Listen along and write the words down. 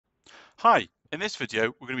Hi, in this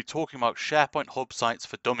video we're going to be talking about SharePoint Hub Sites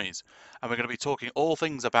for Dummies, and we're going to be talking all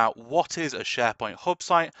things about what is a SharePoint Hub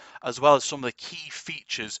Site, as well as some of the key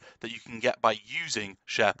features that you can get by using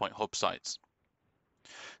SharePoint Hub Sites.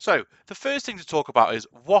 So the first thing to talk about is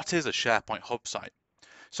what is a SharePoint Hub Site?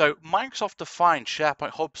 So Microsoft defined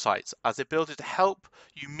SharePoint Hub Sites as the ability to help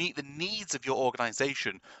you meet the needs of your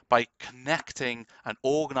organization by connecting and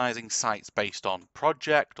organizing sites based on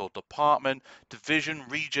project or department, division,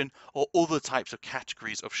 region, or other types of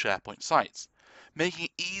categories of SharePoint sites, making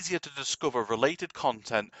it easier to discover related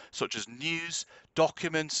content such as news,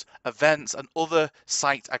 documents, events, and other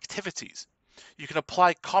site activities. You can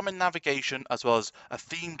apply common navigation as well as a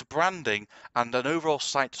themed branding and an overall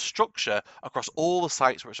site structure across all the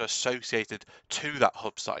sites which are associated to that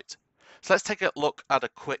hub site. So let's take a look at a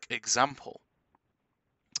quick example.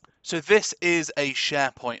 So this is a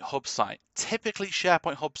SharePoint Hub Site. Typically,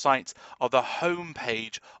 SharePoint Hub Sites are the home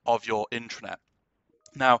page of your intranet.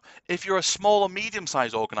 Now, if you're a small or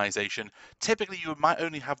medium-sized organization, typically you might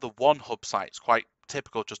only have the one hub site. It's quite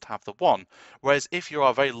typical just to have the one. Whereas if you're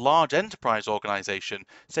a very large enterprise organization,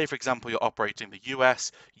 say for example you're operating the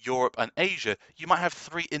US, Europe, and Asia, you might have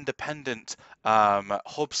three independent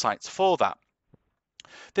hub sites for that.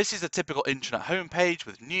 This is a typical intranet homepage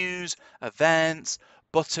with news, events,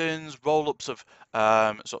 buttons, roll-ups of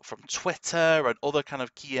sort of from Twitter and other kind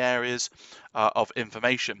of key areas of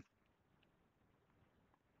information.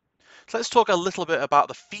 So let's talk a little bit about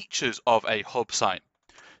the features of a hub site.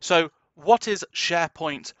 So what is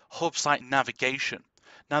SharePoint Hub Site navigation?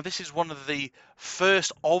 Now this is one of the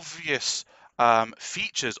first obvious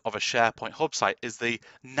features of a SharePoint Hub Site is the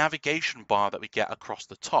navigation bar that we get across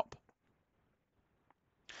the top.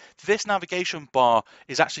 This navigation bar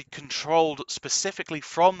is actually controlled specifically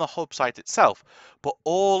from the hub site itself, but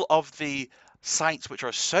all of the sites which are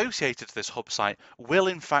associated to this hub site will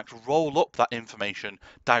in fact roll up that information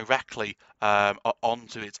directly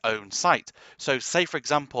onto its own site. So say for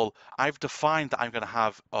example, I've defined that I'm going to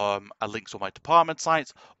have a link to all my department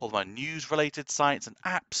sites, all my news related sites and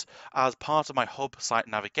apps as part of my hub site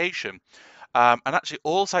navigation. And actually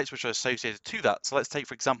all sites which are associated to that, so let's take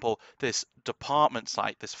for example this department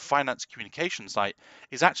site, this finance communication site,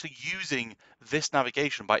 is actually using this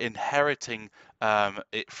navigation by inheriting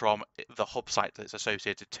it from the hub site that it's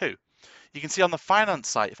associated to. You can see on the finance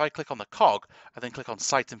site, if I click on the cog and then click on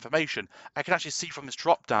site information, I can actually see from this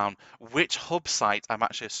drop down which hub site I'm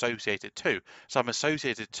actually associated to. So I'm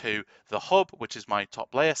associated to the hub, which is my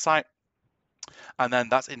top layer site, and then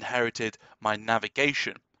that's inherited my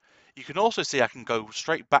navigation. You can also see I can go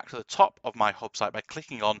straight back to the top of my hub site by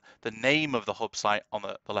clicking on the name of the hub site on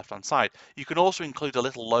the left-hand side. You can also include a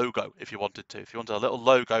little logo if you wanted to. If you wanted a little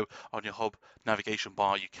logo on your hub navigation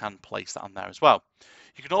bar, you can place that on there as well.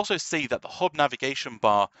 You can also see that the hub navigation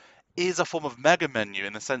bar is a form of mega menu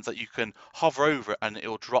in the sense that you can hover over it and it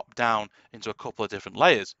will drop down into a couple of different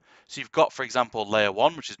layers. So you've got, for example, layer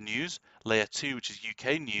 1, which is news, layer 2, which is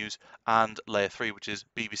UK news, and layer 3, which is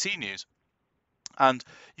BBC news. And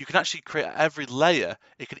you can actually create every layer.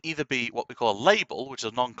 It can either be what we call a label, which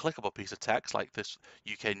is a non-clickable piece of text like this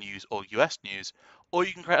UK news or US news, or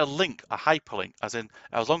you can create a link, a hyperlink, as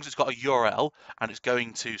long as it's got a URL and it's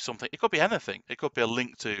going to something. It could be anything. It could be a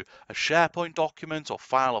link to a SharePoint document or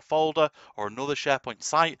file or folder or another SharePoint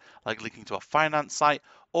site, like linking to a finance site,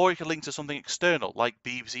 or you can link to something external like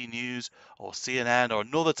BBC News or CNN or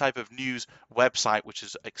another type of news website which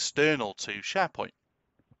is external to SharePoint.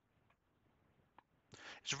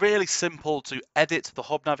 It's really simple to edit the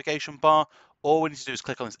hub navigation bar. All we need to do is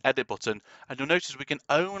click on this edit button, and you'll notice we can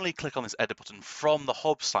only click on this edit button from the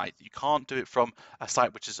hub site. You can't do it from a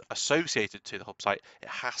site which is associated to the hub site. It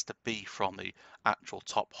has to be from the actual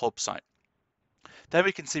top hub site. Then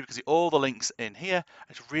we can see all the links in here.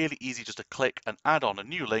 It's really easy just to click and add on a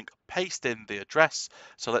new link, paste in the address.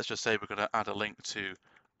 So let's just say we're going to add a link to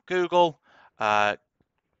Google.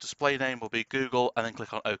 Display name will be Google, and then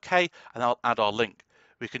click on OK, and I'll add our link.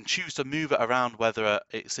 We can choose to move it around whether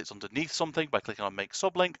it sits underneath something by clicking on make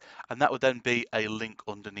sublink, and that would then be a link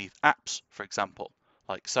underneath apps, for example,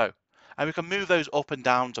 like so. And we can move those up and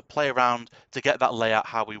down to play around to get that layout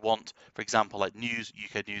how we want, for example, like news,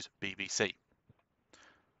 UK news, BBC.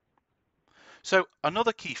 So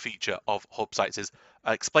another key feature of hub sites is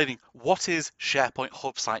explaining what is SharePoint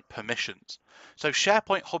Hub Site permissions. So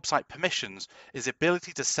SharePoint Hub Site permissions is the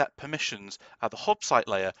ability to set permissions at the Hub Site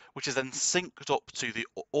layer, which is then synced up to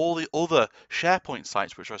all the other SharePoint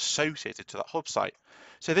sites which are associated to that Hub Site.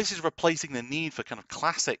 So this is replacing the need for kind of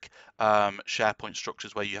classic SharePoint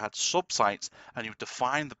structures where you had subsites and you would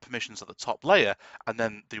define the permissions at the top layer, and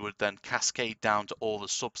then they would then cascade down to all the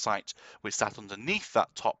subsites which sat underneath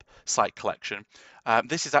that top site collection.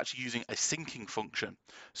 This is actually using a syncing function.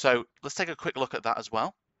 So let's take a quick look at that as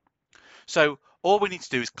well. So all we need to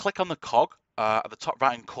do is click on the cog at the top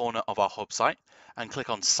right hand corner of our hub site and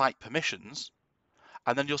click on Site Permissions.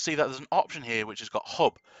 And then you'll see that there's an option here which has got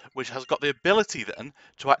Hub, which has got the ability then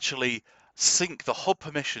to actually sync the hub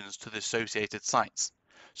permissions to the associated sites.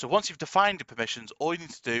 So once you've defined your permissions, all you need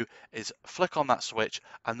to do is flick on that switch,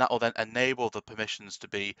 and that will then enable the permissions to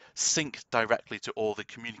be synced directly to all the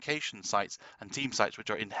communication sites and team sites which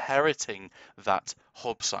are inheriting that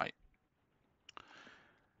hub site.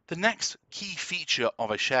 The next key feature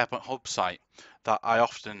of a SharePoint Hub Site that I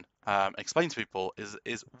often explain to people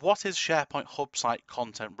is what is SharePoint Hub Site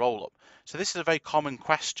content rollup? So this is a very common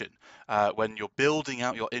question when you're building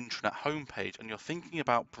out your intranet homepage and you're thinking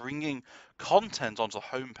about bringing content onto the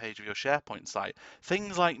homepage of your SharePoint site.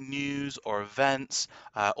 Things like news or events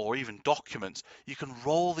or even documents, you can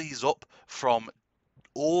roll these up from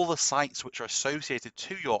all the sites which are associated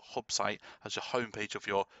to your hub site as your homepage of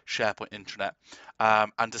your SharePoint intranet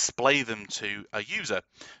and display them to a user.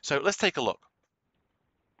 So let's take a look.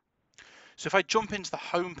 So if I jump into the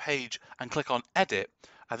home page and click on Edit,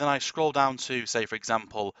 and then I scroll down to, say, for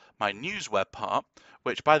example, my news web part,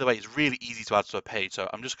 which, by the way, is really easy to add to a page. So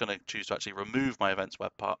I'm just going to choose to actually remove my events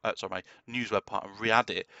web part, my news web part, and re-add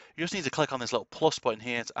it. You just need to click on this little plus button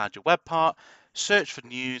here to add your web part, search for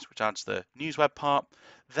news, which adds the news web part.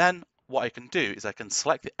 Then what I can do is I can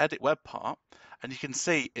select the edit web part, and you can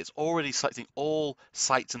see it's already selecting all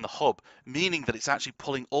sites in the hub, meaning that it's actually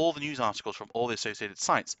pulling all the news articles from all the associated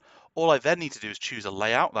sites. All I then need to do is choose a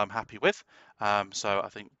layout that I'm happy with. So I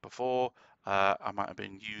think before I might have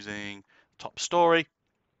been using top story,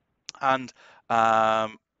 and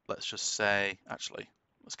let's just say, actually,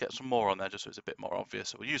 let's get some more on there just so it's a bit more obvious.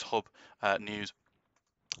 So we'll use hub news.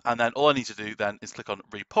 And then all I need to do then is click on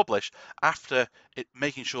republish after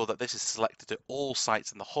making sure that this is selected to all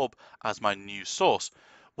sites in the hub as my news source.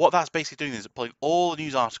 What that's basically doing is pulling all the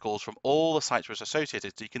news articles from all the sites where it's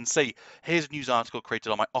associated. So you can see, here's a news article created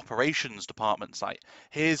on my operations department site.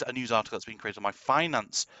 Here's a news article that's been created on my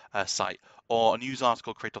finance site, or a news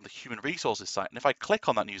article created on the human resources site. And if I click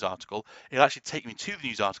on that news article, it'll actually take me to the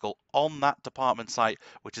news article on that department site,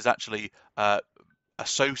 which is actually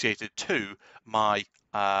associated to my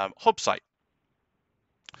hub site.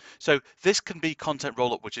 So this can be content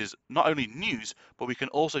rollup, which is not only news, but we can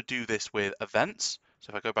also do this with events. So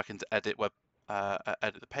if I go back into edit web,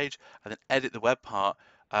 edit the page, and then edit the web part,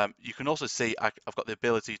 you can also see I've got the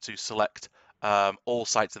ability to select all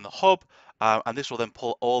sites in the hub, and this will then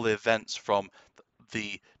pull all the events from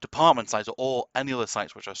the department sites or any other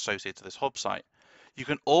sites which are associated to this hub site. You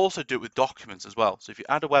can also do it with documents as well. So if you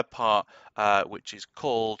add a web part which is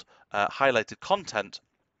called highlighted content,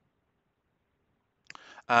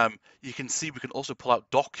 you can see we can also pull out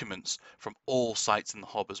documents from all sites in the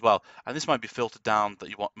hub as well. And this might be filtered down that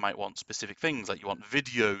you might want specific things, like you want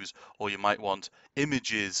videos, or you might want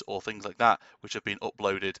images or things like that, which have been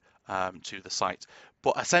uploaded to the site.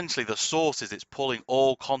 But essentially the source is it's pulling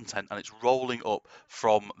all content and it's rolling up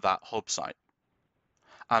from that hub site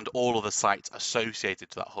and all of the sites associated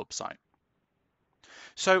to that hub site.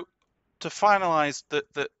 So to finalize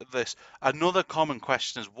this, another common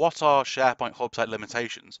question is, what are SharePoint Hub Site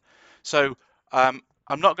limitations? So I'm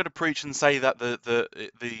not going to preach and say that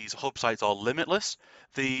these hub sites are limitless.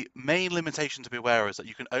 The main limitation to be aware is that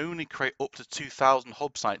you can only create up to 2,000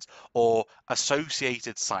 hub sites or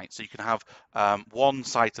associated sites. So you can have one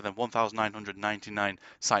site and then 1,999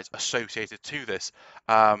 sites associated to this.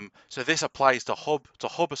 So this applies to hub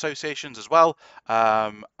associations as well,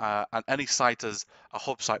 and any site as a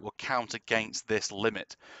hub site will count against this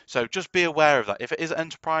limit. So just be aware of that. If it is an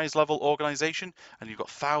enterprise level organization and you've got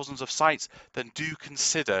thousands of sites, then do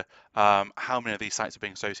consider how many of these sites are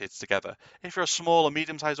being associated together. If you're a small or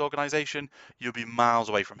medium-sized organization, you'll be miles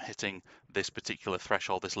away from hitting this particular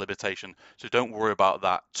threshold, this limitation. So don't worry about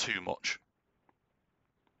that too much.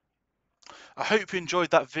 I hope you enjoyed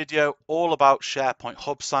that video all about SharePoint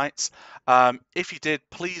Hub Sites. If you did,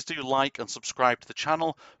 please do like and subscribe to the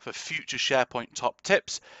channel for future SharePoint top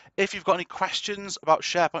tips. If you've got any questions about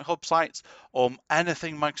SharePoint Hub Sites or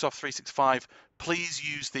anything Microsoft 365, please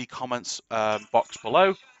use the comments box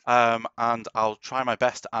below. and I'll try my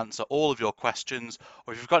best to answer all of your questions.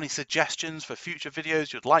 Or if you've got any suggestions for future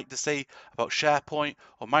videos you'd like to see about SharePoint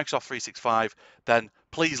or Microsoft 365, then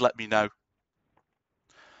please let me know.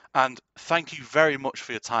 And thank you very much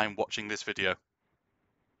for your time watching this video.